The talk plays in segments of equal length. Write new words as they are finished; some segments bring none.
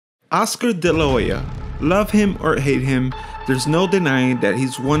Oscar De La Hoya. Love him or hate him, there's no denying that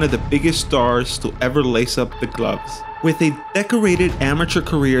he's one of the biggest stars to ever lace up the gloves. With a decorated amateur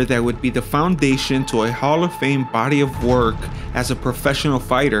career that would be the foundation to a Hall of Fame body of work as a professional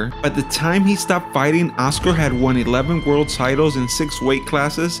fighter, by the time he stopped fighting, Oscar had won 11 world titles in 6 weight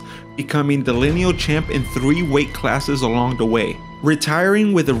classes, becoming the lineal champ in 3 weight classes along the way.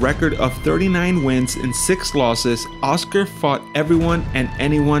 Retiring with a record of 39 wins and 6 losses, Oscar fought everyone and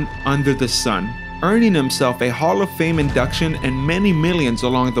anyone under the sun, earning himself a Hall of Fame induction and many millions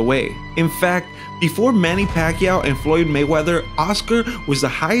along the way. In fact, before Manny Pacquiao and Floyd Mayweather, Oscar was the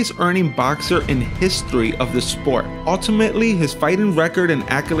highest earning boxer in history of the sport. Ultimately, his fighting record and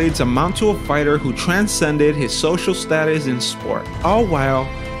accolades amount to a fighter who transcended his social status in sport, all while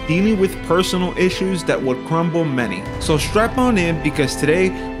dealing with personal issues that would crumble many. So strap on in, because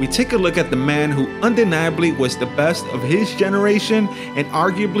today we take a look at the man who undeniably was the best of his generation and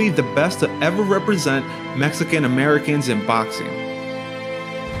arguably the best to ever represent Mexican Americans in boxing.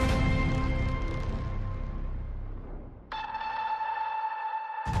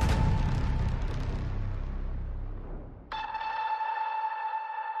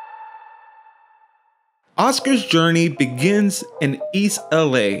 Oscar's journey begins in East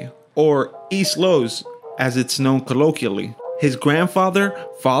LA, or East Los as it's known colloquially. His grandfather,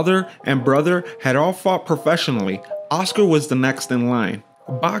 father, and brother had all fought professionally. Oscar was the next in line.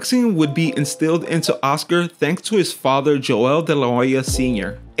 Boxing would be instilled into Oscar thanks to his father, Joel De La Hoya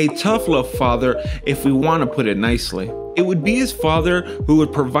Sr., a tough love father if we want to put it nicely. It would be his father who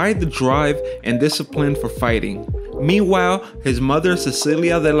would provide the drive and discipline for fighting. Meanwhile, his mother,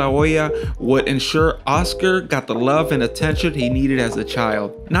 Cecilia De La Hoya, would ensure Oscar got the love and attention he needed as a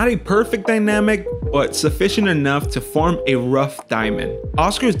child. Not a perfect dynamic, but sufficient enough to form a rough diamond.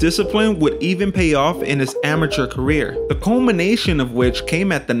 Oscar's discipline would even pay off in his amateur career, the culmination of which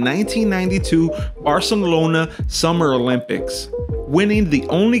came at the 1992 Barcelona Summer Olympics, winning the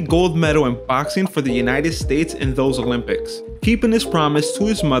only gold medal in boxing for the United States in those Olympics, keeping his promise to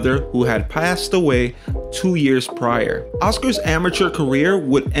his mother, who had passed away 2 years prior. Oscar's amateur career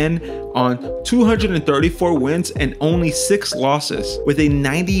would end on 234 wins and only 6 losses, with a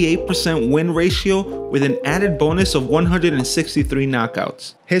 98% win ratio with an added bonus of 163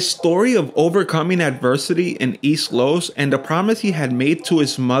 knockouts. His story of overcoming adversity in East Los and the promise he had made to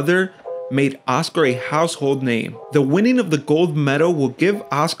his mother made Oscar a household name. The winning of the gold medal will give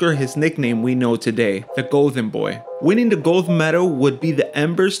Oscar his nickname we know today, the Golden Boy. Winning the gold medal would be the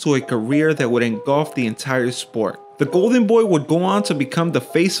embers to a career that would engulf the entire sport. The Golden Boy would go on to become the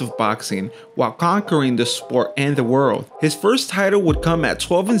face of boxing while conquering the sport and the world. His first title would come at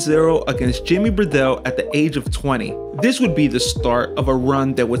 12-0 against Jimmy Bradell at the age of 20. This would be the start of a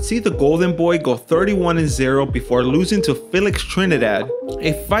run that would see the Golden Boy go 31-0 before losing to Felix Trinidad,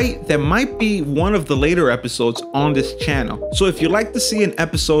 a fight that might be one of the later episodes on this channel. So if you'd like to see an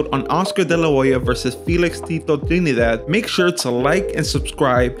episode on Oscar De La Hoya versus Felix Tito Trinidad, make sure to like and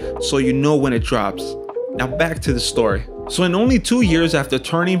subscribe so you know when it drops. Now back to the story. So in only 2 years after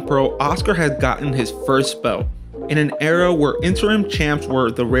turning pro, Oscar had gotten his first belt, in an era where interim champs were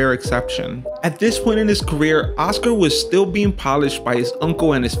the rare exception. At this point in his career, Oscar was still being polished by his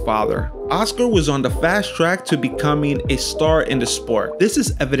uncle and his father. Oscar was on the fast track to becoming a star in the sport. This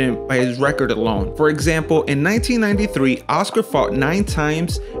is evident by his record alone. For example, in 1993, Oscar fought 9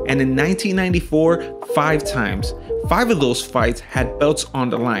 times, and in 1994, 5 times. 5 of those fights had belts on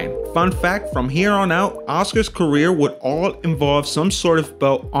the line. Fun fact, from here on out, Oscar's career would all involve some sort of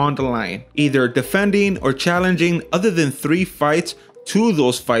belt on the line, either defending or challenging, other than 3 fights, 2 of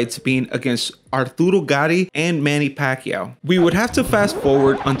those fights being against Arturo Gatti and Manny Pacquiao. We would have to fast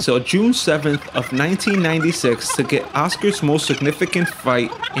forward until June 7th of 1996 to get Oscar's most significant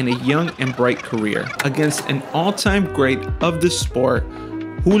fight in a young and bright career, against an all-time great of the sport,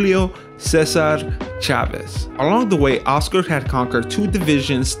 Julio Cesar Chavez. Along the way, Oscar had conquered 2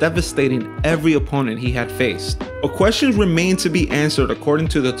 divisions, devastating every opponent he had faced. But questions remained to be answered according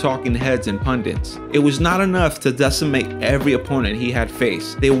to the talking heads and pundits. It was not enough to decimate every opponent he had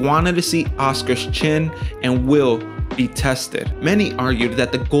faced. They wanted to see Oscar's chin and will be tested. Many argued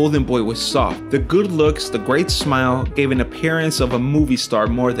that the Golden Boy was soft. The good looks, the great smile gave an appearance of a movie star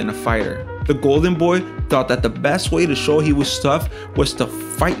more than a fighter. The Golden Boy thought that the best way to show he was tough was to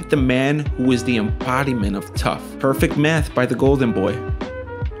fight the man who was the embodiment of tough. Perfect math by the Golden Boy.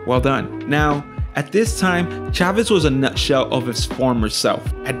 Well done. Now, at this time, Chavez was a nutshell of his former self,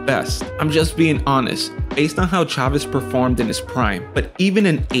 at best. I'm just being honest. based on how Chavez performed in his prime. But even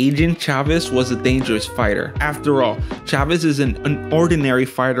an aging Chavez was a dangerous fighter. After all, Chavez is an unordinary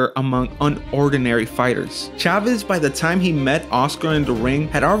fighter among unordinary fighters. Chavez, by the time he met Oscar in the ring,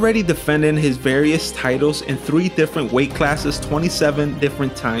 had already defended his various titles in 3 different weight classes 27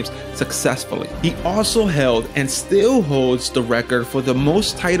 different times successfully. He also held and still holds the record for the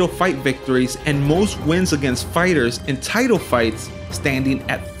most title fight victories and most wins against fighters in title fights, standing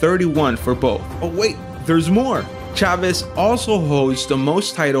at 31 for both. Oh wait, there's more! Chavez also holds the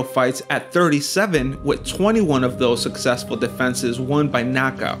most title fights at 37, with 21 of those successful defenses won by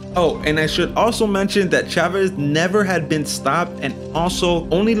knockout. Oh, and I should also mention that Chavez never had been stopped and also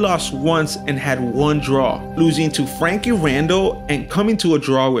only lost once and had 1 draw, losing to Frankie Randall and coming to a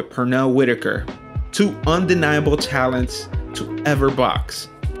draw with Pernell Whitaker. 2 undeniable talents to ever box.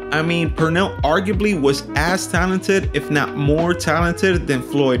 I mean, Pernell arguably was as talented, if not more talented, than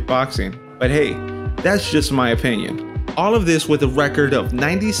Floyd boxing. But hey, that's just my opinion. All of this with a record of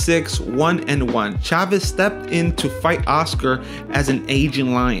 96-1-1. Chavez stepped in to fight Oscar as an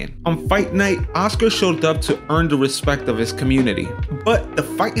aging lion. On fight night, Oscar showed up to earn the respect of his community. But the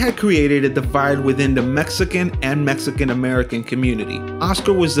fight had created a divide within the Mexican and Mexican-American community.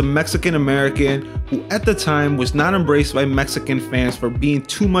 Oscar was the Mexican-American who at the time was not embraced by Mexican fans for being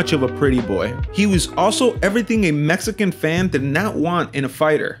too much of a pretty boy. He was also everything a Mexican fan did not want in a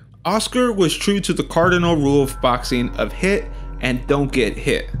fighter. Oscar was true to the cardinal rule of boxing of hit and don't get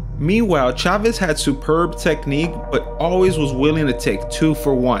hit. Meanwhile, Chavez had superb technique but always was willing to take 2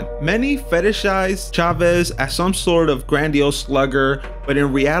 for 1. Many fetishized Chavez as some sort of grandiose slugger, but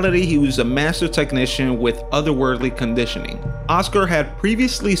in reality he was a master technician with otherworldly conditioning. Oscar had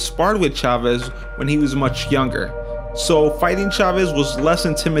previously sparred with Chavez when he was much younger, so fighting Chavez was less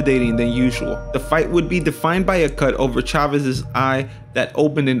intimidating than usual. The fight would be defined by a cut over Chavez's eye that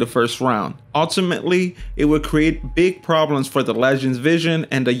opened in the first round. Ultimately, it would create big problems for the legend's vision,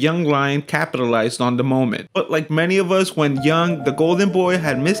 and the young lion capitalized on the moment. But like many of us when young, the Golden Boy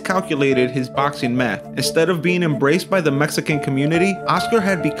had miscalculated his boxing math. Instead of being embraced by the Mexican community, Oscar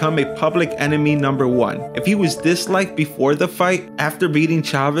had become a public enemy #1. If he was disliked before the fight, after beating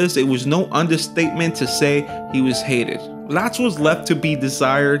Chavez, it was no understatement to say he was hated. Lots was left to be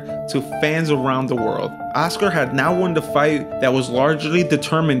desired to fans around the world. Oscar had now won the fight that was largely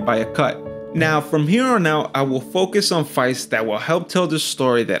determined by a cut. Now, from here on out, I will focus on fights that will help tell the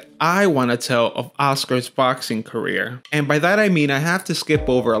story that I want to tell of Oscar's boxing career. And by that I mean I have to skip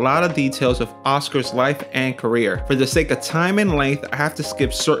over a lot of details of Oscar's life and career. For the sake of time and length, I have to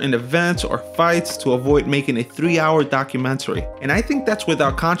skip certain events or fights to avoid making a 3-hour documentary. And I think that's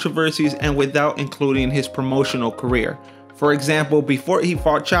without controversies and without including his promotional career. For example, before he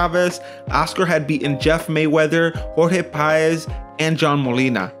fought Chavez, Oscar had beaten Jeff Mayweather, Jorge Paez, and John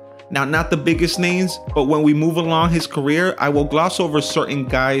Molina. Now, not the biggest names, but when we move along his career, I will gloss over certain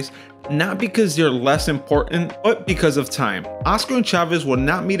guys, not because they're less important, but because of time. Oscar and Chavez will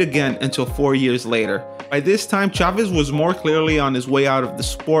not meet again until 4 years later. By this time, Chavez was more clearly on his way out of the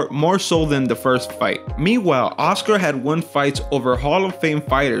sport, more so than the first fight. Meanwhile, Oscar had won fights over Hall of Fame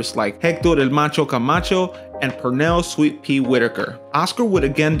fighters like Hector El Macho Camacho and Pernell Sweet Pea Whitaker. Oscar would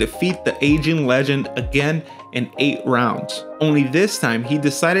again defeat the aging legend again in 8 rounds. Only this time, he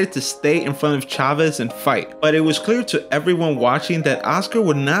decided to stay in front of Chavez and fight. But it was clear to everyone watching that Oscar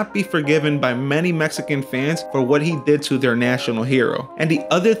would not be forgiven by many Mexican fans for what he did to their national hero. And the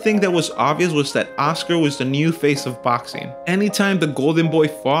other thing that was obvious was that Oscar was the new face of boxing. Anytime the Golden Boy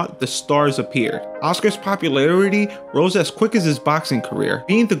fought, the stars appeared. Oscar's popularity rose as quick as his boxing career.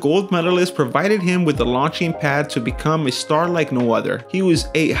 Being the gold medalist provided him with the launching pad to become a star like no other. He was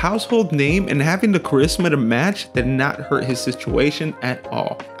a household name, and having the charisma to match did not hurt his situation at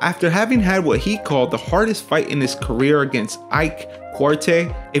all. After having had what he called the hardest fight in his career against Ike Corte,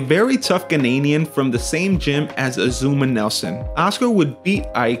 a very tough Ghanaian from the same gym as Azuma Nelson, Oscar would beat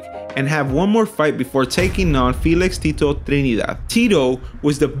Ike and have one more fight before taking on Felix Tito Trinidad. Tito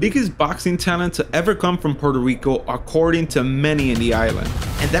was the biggest boxing talent to ever come from Puerto Rico, according to many in the island.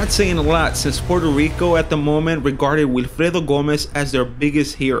 And that's saying a lot, since Puerto Rico at the moment regarded Wilfredo Gomez as their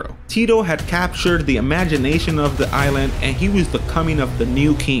biggest hero. Tito had captured the imagination of the island, and he was the coming of the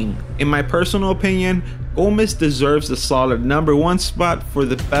new king. In my personal opinion, Gomez deserves a solid #1 spot for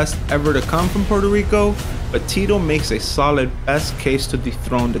the best ever to come from Puerto Rico, but Tito makes a solid best case to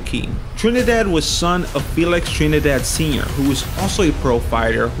dethrone the king. Trinidad was son of Felix Trinidad Sr., who was also a pro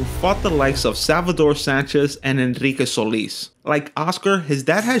fighter who fought the likes of Salvador Sanchez and Enrique Solis. Like Oscar, his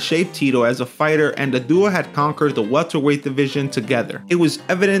dad had shaped Tito as a fighter, and the duo had conquered the welterweight division together. It was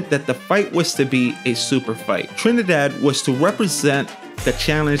evident that the fight was to be a super fight. Trinidad was to represent the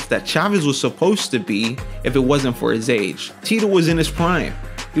challenge that Chavez was supposed to be if it wasn't for his age. Tito was in his prime.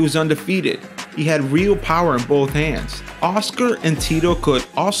 He was undefeated. He had real power in both hands. Oscar and Tito could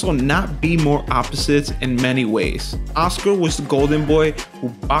also not be more opposites in many ways. Oscar was the golden boy who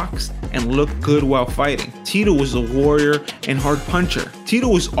boxed and looked good while fighting. Tito was a warrior and hard puncher. Tito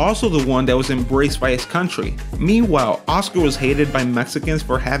was also the one that was embraced by his country. Meanwhile, Oscar was hated by Mexicans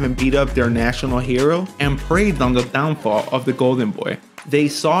for having beat up their national hero and preyed on the downfall of the golden boy. They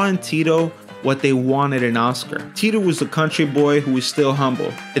saw in Tito what they wanted in Oscar. Tito was a country boy who was still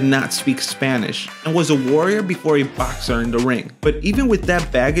humble, did not speak Spanish, and was a warrior before a boxer in the ring. But even with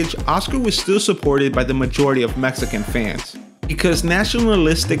that baggage, Oscar was still supported by the majority of Mexican fans. Because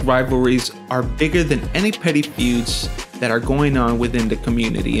nationalistic rivalries are bigger than any petty feuds that are going on within the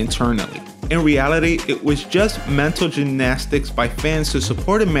community internally. In reality, it was just mental gymnastics by fans to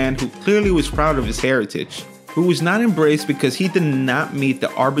support a man who clearly was proud of his heritage, who was not embraced because he did not meet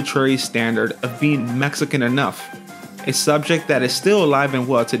the arbitrary standard of being Mexican enough, a subject that is still alive and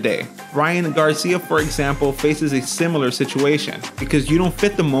well today. Ryan Garcia, for example, faces a similar situation. Because you don't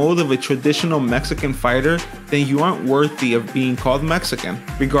fit the mold of a traditional Mexican fighter, then you aren't worthy of being called Mexican,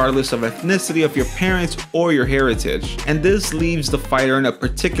 regardless of ethnicity of your parents or your heritage. And this leaves the fighter in a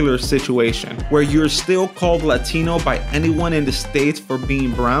particular situation, where you're still called Latino by anyone in the States for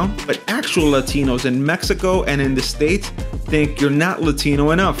being brown, but actual Latinos in Mexico and in the States think you're not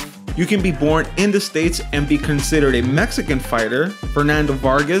Latino enough. You can be born in the States and be considered a Mexican fighter. Fernando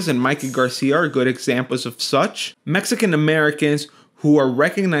Vargas and Mikey Garcia are good examples of such. Mexican Americans who are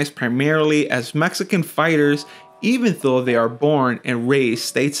recognized primarily as Mexican fighters even though they are born and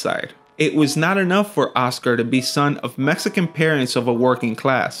raised stateside. It was not enough for Oscar to be son of Mexican parents of a working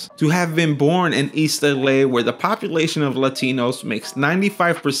class, to have been born in East LA where the population of Latinos makes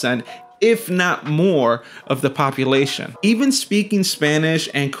 95%, if not more, of the population. Even speaking Spanish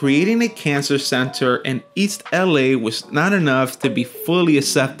and creating a cancer center in East LA was not enough to be fully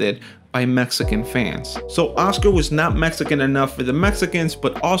accepted by Mexican fans. So Oscar was not Mexican enough for the Mexicans,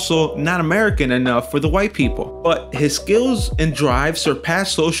 but also not American enough for the white people. But his skills and drive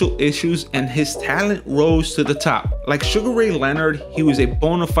surpassed social issues and his talent rose to the top. Like Sugar Ray Leonard, he was a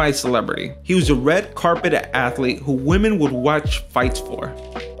bona fide celebrity. He was a red carpet athlete who women would watch fights for.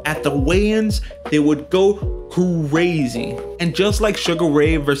 At the weigh-ins, they would go crazy. And just like Sugar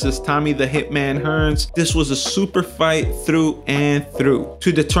Ray versus Tommy the Hitman Hearns, this was a super fight through and through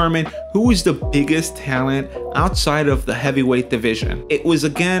to determine who is the biggest talent outside of the heavyweight division. It was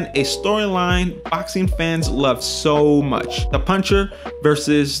again a storyline boxing fans loved so much. The puncher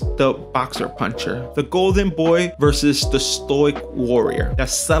versus the boxer puncher. The golden boy versus the stoic warrior. The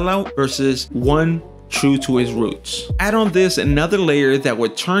sellout versus one true to his roots. Add on this another layer that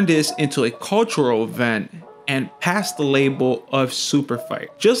would turn this into a cultural event and pass the label of super fight.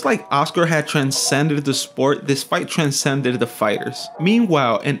 Just like Oscar had transcended the sport, this fight transcended the fighters.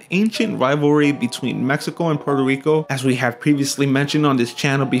 Meanwhile, an ancient rivalry between Mexico and Puerto Rico, as we have previously mentioned on this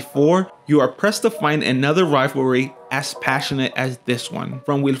channel before, you are pressed to find another rivalry as passionate as this one.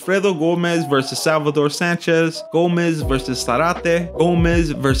 From Wilfredo Gomez versus Salvador Sanchez, Gomez versus Zarate,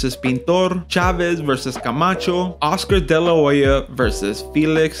 Gomez versus Pintor, Chavez versus Camacho, Oscar De La Hoya versus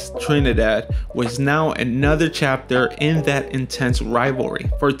Felix Trinidad was now another chapter in that intense rivalry.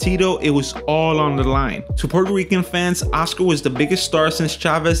 For Tito, it was all on the line. To Puerto Rican fans, Oscar was the biggest star since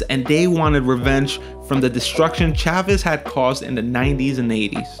Chavez, and they wanted revenge from the destruction Chavez had caused in the 90s and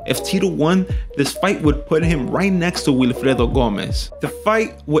 80s. If Tito won, this fight would put him right next to Wilfredo Gomez. The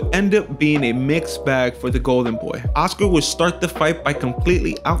fight would end up being a mixed bag for the Golden Boy. Oscar would start the fight by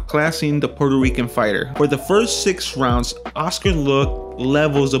completely outclassing the Puerto Rican fighter. For the first 6 rounds, Oscar looked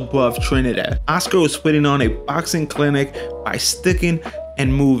levels above Trinidad. Oscar was putting on a boxing clinic by sticking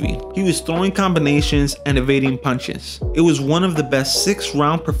and moving. He was throwing combinations and evading punches. It was one of the best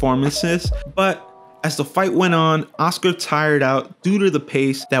 6-round performances, but as the fight went on, Oscar tired out due to the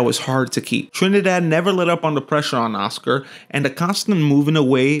pace that was hard to keep. Trinidad never let up on the pressure on Oscar, and the constant moving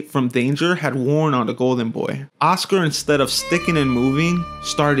away from danger had worn on the Golden Boy. Oscar, instead of sticking and moving,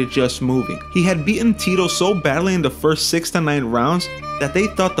 started just moving. He had beaten Tito so badly in the first 6 to 9 rounds that they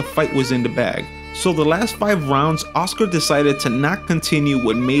thought the fight was in the bag. So the last 5 rounds, Oscar decided to not continue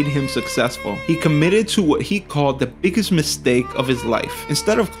what made him successful. He committed to what he called the biggest mistake of his life.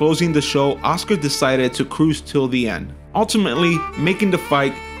 Instead of closing the show, Oscar decided to cruise till the end, ultimately making the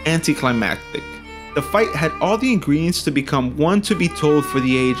fight anticlimactic. The fight had all the ingredients to become one to be told for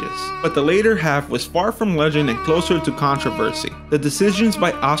the ages, but the later half was far from legend and closer to controversy. The decisions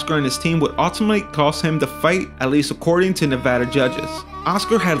by Oscar and his team would ultimately cost him the fight, at least according to Nevada judges.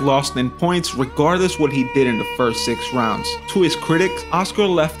 Oscar had lost in points regardless what he did in the first 6 rounds. To his critics, Oscar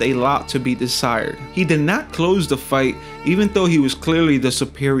left a lot to be desired. He did not close the fight even though he was clearly the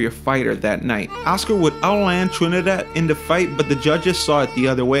superior fighter that night. Oscar would outland Trinidad in the fight, but the judges saw it the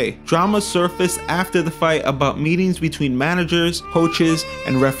other way. Drama surfaced after the fight about meetings between managers, coaches,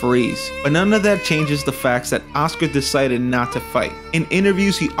 and referees, but none of that changes the facts that Oscar decided not to fight. In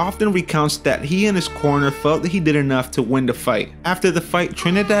interviews, he often recounts that he and his corner felt that he did enough to win the fight. After the fight,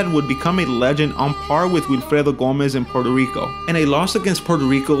 Trinidad would become a legend on par with Wilfredo Gomez in Puerto Rico, and a loss against Puerto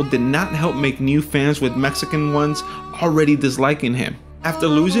Rico did not help make new fans with Mexican ones already disliking him. After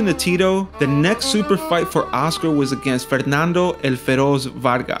losing to Tito, the next super fight for Oscar was against Fernando El Feroz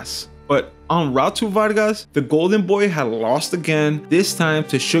Vargas. But en route to Vargas, the Golden Boy had lost again, this time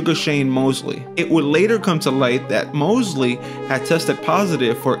to Sugar Shane Mosley. It would later come to light that Mosley had tested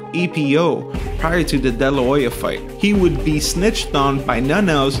positive for EPO prior to the De La Hoya fight. He would be snitched on by none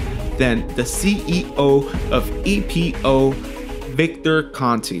else than the CEO of EPO, Victor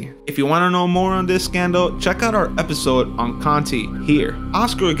Conti. If you want to know more on this scandal, check out our episode on Conti here.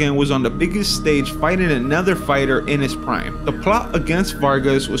 Oscar again was on the biggest stage fighting another fighter in his prime. The plot against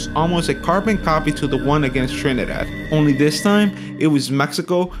Vargas was almost a carbon copy to the one against Trinidad, only this time it was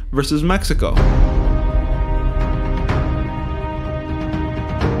Mexico versus Mexico.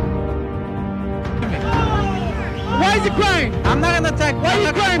 Why is he crying? I'm not gonna attack. Why are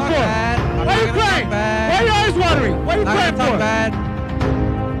you crying for? Why are you crying? Why are your eyes watering? Why are you crying for? Bad.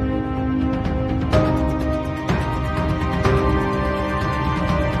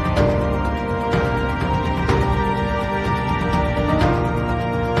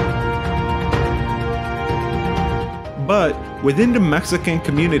 But within the Mexican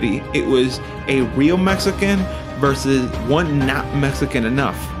community, it was a real Mexican versus one not Mexican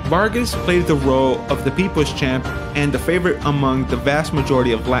enough. Vargas played the role of the people's champ and the favorite among the vast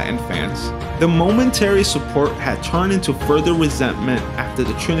majority of Latin fans. The momentary support had turned into further resentment after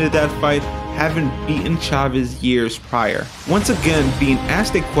the Trinidad fight, having beaten Chavez years prior. Once again being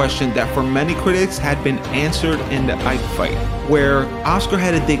asked a question that for many critics had been answered in the Ike fight, where Oscar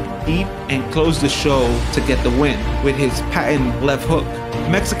had to dig deep and close the show to get the win with his patent left hook.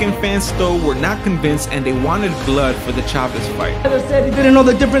 Mexican fans though were not convinced and they wanted blood for the Chavez fight. He said he didn't know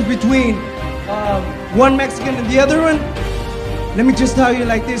the difference between one Mexican and the other one. Let me just tell you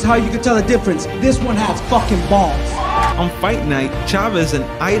like this, how you can tell the difference. This one has fucking balls. On fight night, Chavez, an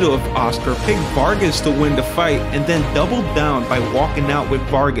idol of Oscar, picked Vargas to win the fight and then doubled down by walking out with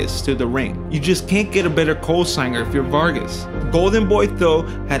Vargas to the ring. You just can't get a better co-signer if you're Vargas. Golden Boy though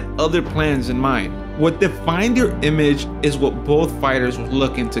had other plans in mind. What defined their image is what both fighters were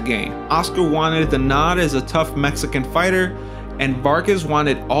looking to gain. Oscar wanted the nod as a tough Mexican fighter, and Vargas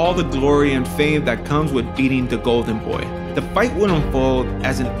wanted all the glory and fame that comes with beating the Golden Boy. The fight would unfold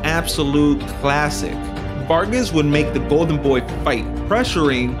as an absolute classic. Vargas would make the Golden Boy fight,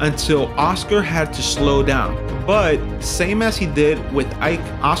 pressuring until Oscar had to slow down. But same as he did with Ike,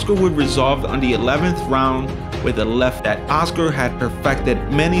 Oscar would resolve on the 11th round with a left that Oscar had perfected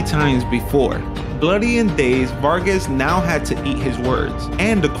many times before. Bloody and dazed, Vargas now had to eat his words,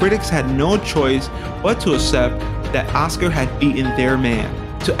 and the critics had no choice but to accept that Oscar had beaten their man.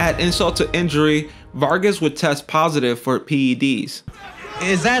 To add insult to injury, Vargas would test positive for PEDs.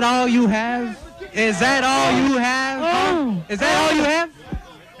 Is that all you have? Is that all you have? Oh. Is that all you have?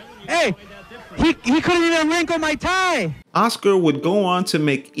 Hey, he couldn't even wrinkle my tie. Oscar would go on to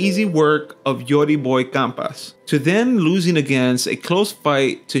make easy work of Yori Boy Campas, to then losing against a close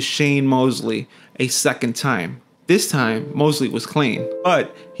fight to Shane Mosley a second time. This time, Mosley was clean,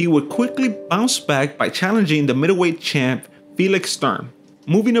 but he would quickly bounce back by challenging the middleweight champ Felix Sturm.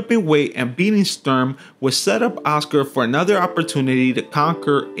 Moving up in weight and beating Sturm would set up Oscar for another opportunity to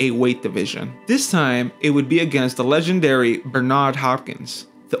conquer a weight division. This time, it would be against the legendary Bernard Hopkins,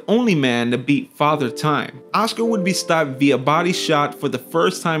 the only man to beat Father Time. Oscar would be stopped via body shot for the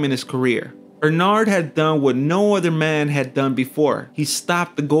first time in his career. Bernard had done what no other man had done before. He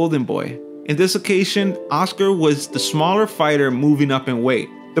stopped the Golden Boy. In this occasion, Oscar was the smaller fighter moving up in weight.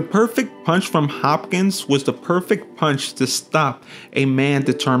 The perfect punch from Hopkins was the perfect punch to stop a man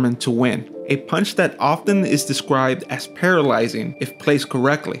determined to win. A punch that often is described as paralyzing if placed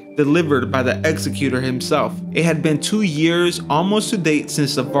correctly, delivered by the executor himself. It had been 2 years almost to date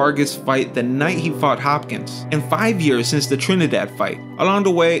since the Vargas fight the night he fought Hopkins, and 5 years since the Trinidad fight. Along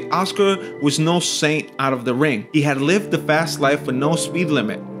the way, Oscar was no saint out of the ring. He had lived the fast life with no speed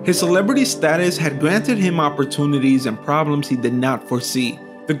limit. His celebrity status had granted him opportunities and problems he did not foresee.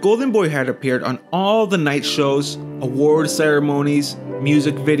 The Golden Boy had appeared on all the night shows, award ceremonies,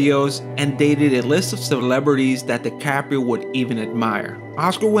 music videos, and dated a list of celebrities that DiCaprio would even admire.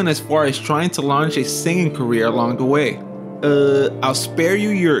 Oscar went as far as trying to launch a singing career along the way. I'll spare you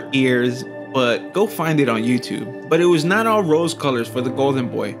your ears, but go find it on YouTube. But it was not all rose colors for the Golden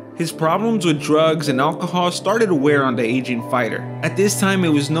Boy. His problems with drugs and alcohol started to wear on the aging fighter. At this time, it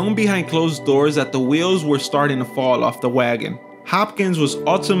was known behind closed doors that the wheels were starting to fall off the wagon. Hopkins was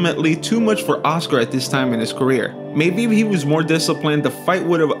ultimately too much for Oscar at this time in his career. Maybe if he was more disciplined, the fight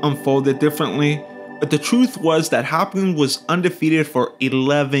would have unfolded differently, but the truth was that Hopkins was undefeated for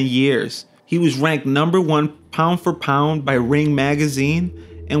 11 years. He was ranked #1 pound for pound by Ring magazine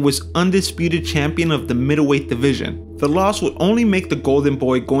and was undisputed champion of the middleweight division. The loss would only make the Golden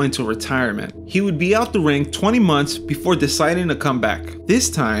Boy go into retirement. He would be out the ring 20 months before deciding to come back, this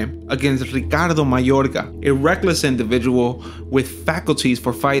time against Ricardo Mayorga, a reckless individual with faculties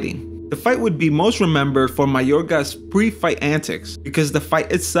for fighting. The fight would be most remembered for Mayorga's pre-fight antics, because the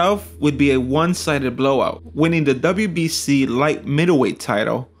fight itself would be a one-sided blowout, winning the WBC light middleweight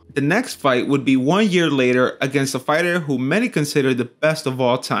title. The next fight would be 1 year later against a fighter who many consider the best of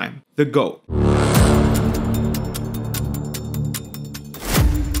all time, the GOAT.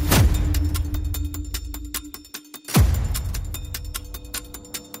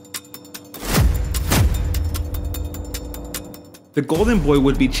 The Golden Boy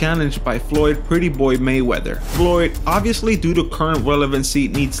would be challenged by Floyd Pretty Boy Mayweather. Floyd, obviously due to current relevancy,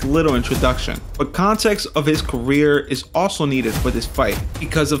 needs little introduction, but context of his career is also needed for this fight.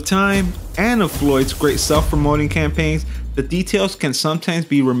 Because of time and of Floyd's great self-promoting campaigns, the details can sometimes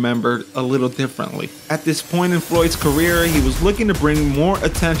be remembered a little differently. At this point in Floyd's career, he was looking to bring more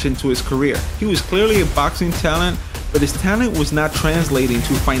attention to his career. He was clearly a boxing talent, but his talent was not translating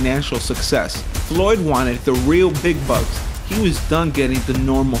to financial success. Floyd wanted the real big bucks. He was done getting the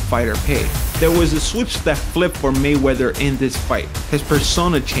normal fighter pay. There was a switch that flipped for Mayweather in this fight. His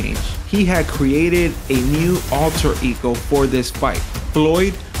persona changed. He had created a new alter ego for this fight.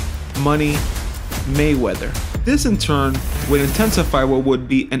 Floyd, Money, Mayweather. This in turn would intensify what would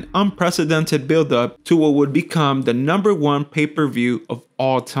be an unprecedented build-up to what would become the #1 pay-per-view of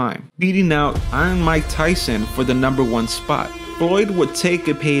all time, beating out Iron Mike Tyson for the #1 spot. Floyd would take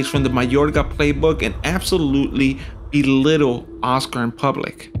a page from the Mayorga playbook and absolutely belittle Oscar in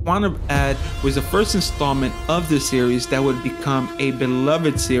public. Wanna Add was the first installment of the series that would become a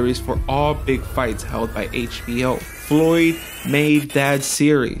beloved series for all big fights held by HBO. Floyd made that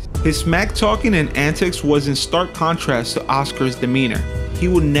series. His smack talking and antics was in stark contrast to Oscar's demeanor. He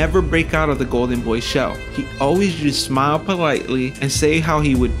would never break out of the Golden Boy shell. He always just smile politely and say how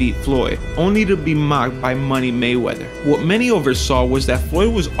he would beat Floyd, only to be mocked by Money Mayweather. What many oversaw was that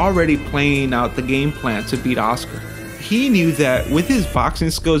Floyd was already playing out the game plan to beat Oscar. He knew that with his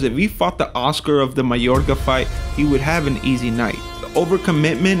boxing skills, if he fought the Oscar of the Mayorga fight, he would have an easy night. The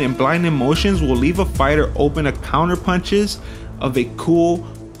overcommitment and blind emotions will leave a fighter open to counter punches of a cool,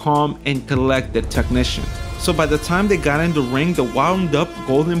 calm, and collected technician. So by the time they got in the ring, the wound up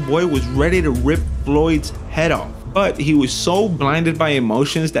Golden Boy was ready to rip Floyd's head off. But he was so blinded by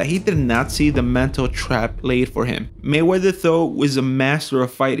emotions that he did not see the mental trap laid for him. Mayweather, though, was a master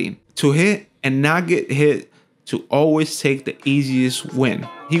of fighting. To hit and not get hit, to always take the easiest win.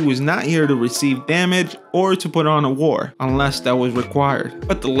 He was not here to receive damage or to put on a war, unless that was required.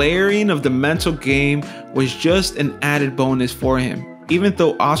 But the layering of the mental game was just an added bonus for him. Even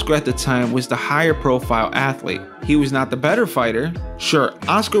though Oscar at the time was the higher profile athlete, he was not the better fighter. Sure,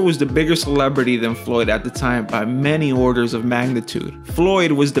 Oscar was the bigger celebrity than Floyd at the time by many orders of magnitude.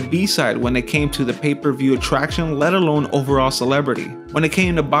 Floyd was the B-side when it came to the pay-per-view attraction, let alone overall celebrity. When it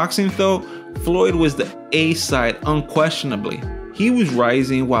came to boxing though, Floyd was the A-side unquestionably. He was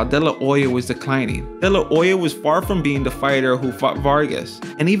rising while De La Hoya was declining. De La Hoya was far from being the fighter who fought Vargas,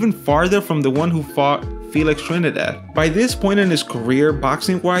 and even farther from the one who fought Felix Trinidad. By this point in his career,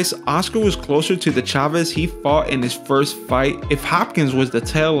 boxing-wise, Oscar was closer to the Chavez he fought in his first fight if Hopkins was the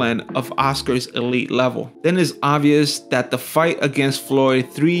tail end of Oscar's elite level. Then it's obvious that the fight against Floyd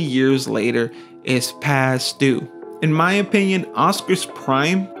 3 years later is past due. In my opinion, Oscar's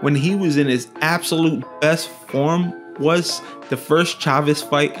prime, when he was in his absolute best form, was the first Chavez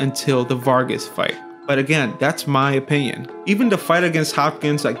fight until the Vargas fight. But again, that's my opinion. Even the fight against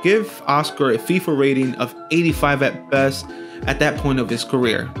Hopkins, I give Oscar a FIFA rating of 85 at best at that point of his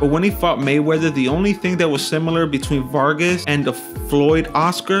career. But when he fought Mayweather, the only thing that was similar between Vargas and the Floyd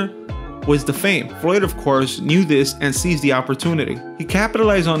Oscar was the fame. Floyd, of course, knew this and seized the opportunity. He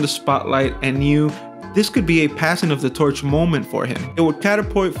capitalized on the spotlight and knew this could be a passing of the torch moment for him. It would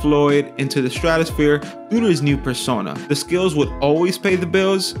catapult Floyd into the stratosphere due to his new persona. The skills would always pay the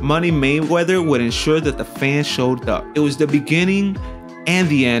bills. Money Mayweather would ensure that the fans showed up. It was the beginning and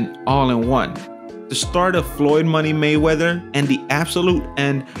the end all in one. The start of Floyd Money Mayweather and the absolute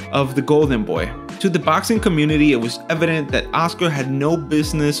end of the Golden Boy. To the boxing community, it was evident that Oscar had no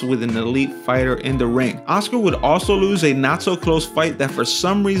business with an elite fighter in the ring. Oscar would also lose a not so close fight that for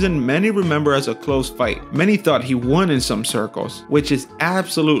some reason many remember as a close fight. Many thought he won in some circles, which is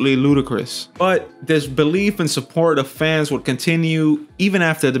absolutely ludicrous. But this belief and support of fans would continue even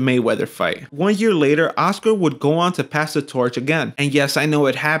after the Mayweather fight. 1 year later, Oscar would go on to pass the torch again. And yes, I know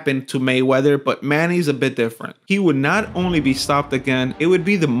it happened to Mayweather, but Manny's a bit different. He would not only be stopped again, it would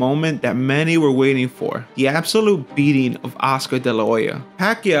be the moment that many were waiting for, the absolute beating of Oscar De La Hoya.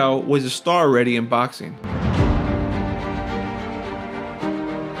 Pacquiao was a star already in boxing.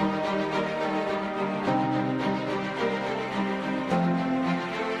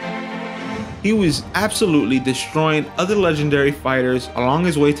 He was absolutely destroying other legendary fighters along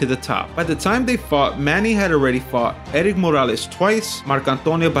his way to the top. By the time they fought, Manny had already fought Eric Morales twice, Marc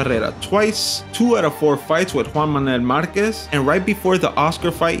Antonio Barrera twice, 2 out of 4 fights with Juan Manuel Marquez, and right before the Oscar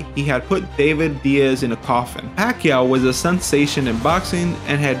fight, he had put David Diaz in a coffin. Pacquiao was a sensation in boxing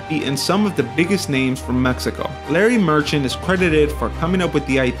and had beaten some of the biggest names from Mexico. Larry Merchant is credited for coming up with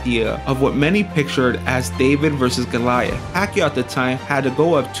the idea of what many pictured as David versus Goliath. Pacquiao at the time had to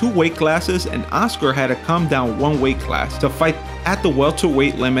go up 2 weight classes, and Oscar had to come down 1 weight class to fight at the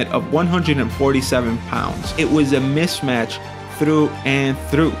welterweight limit of 147 pounds. It was a mismatch through and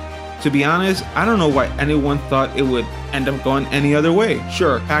through. To be honest, I don't know why anyone thought it would end up going any other way.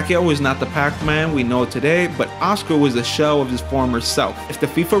 Sure, Pacquiao was not the Pac-Man we know today, but Oscar was a shell of his former self. If the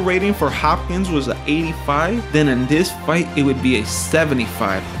FIFA rating for Hopkins was an 85, then in this fight it would be a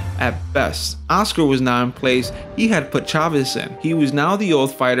 75. At best. Oscar was now in place. He had put Chavez in. He was now the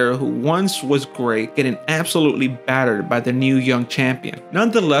old fighter who once was great, getting absolutely battered by the new young champion.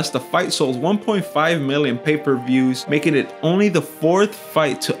 Nonetheless, the fight sold 1.5 million pay-per-views, making it only the 4th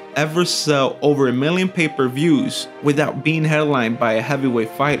fight to ever sell over 1 million pay-per-views without being headlined by a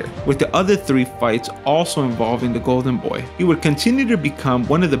heavyweight fighter, with the other 3 fights also involving the Golden Boy. He would continue to become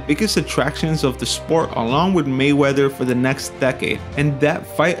one of the biggest attractions of the sport along with Mayweather for the next decade, and that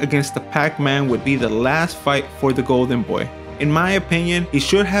fight against the Pac-Man would be the last fight for the Golden Boy. In my opinion, he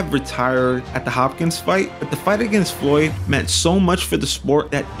should have retired at the Hopkins fight, but the fight against Floyd meant so much for the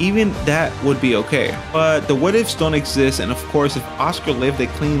sport that even that would be okay. But the what ifs don't exist, and of course if Oscar lived a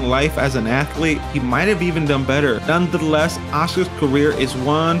clean life as an athlete, he might have even done better. Nonetheless, Oscar's career is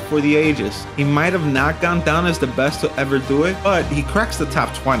one for the ages. He might have not gone down as the best to ever do it, but he cracks the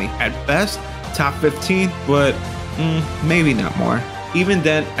top 20. At best, top 15, but maybe not more. Even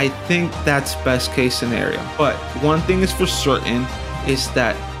then, I think that's best case scenario. But one thing is for certain is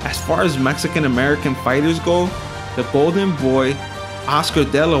that as far as Mexican American fighters go, the Golden Boy, Oscar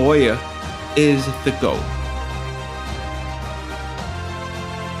De La Hoya, is the GOAT.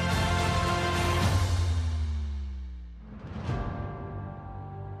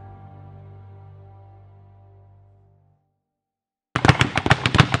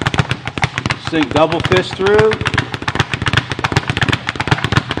 Sink double fist through.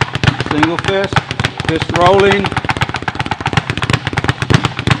 Single fist, fist rolling.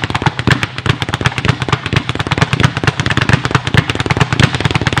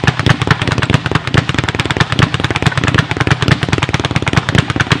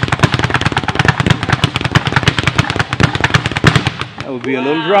 That would be a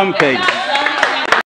little drum case.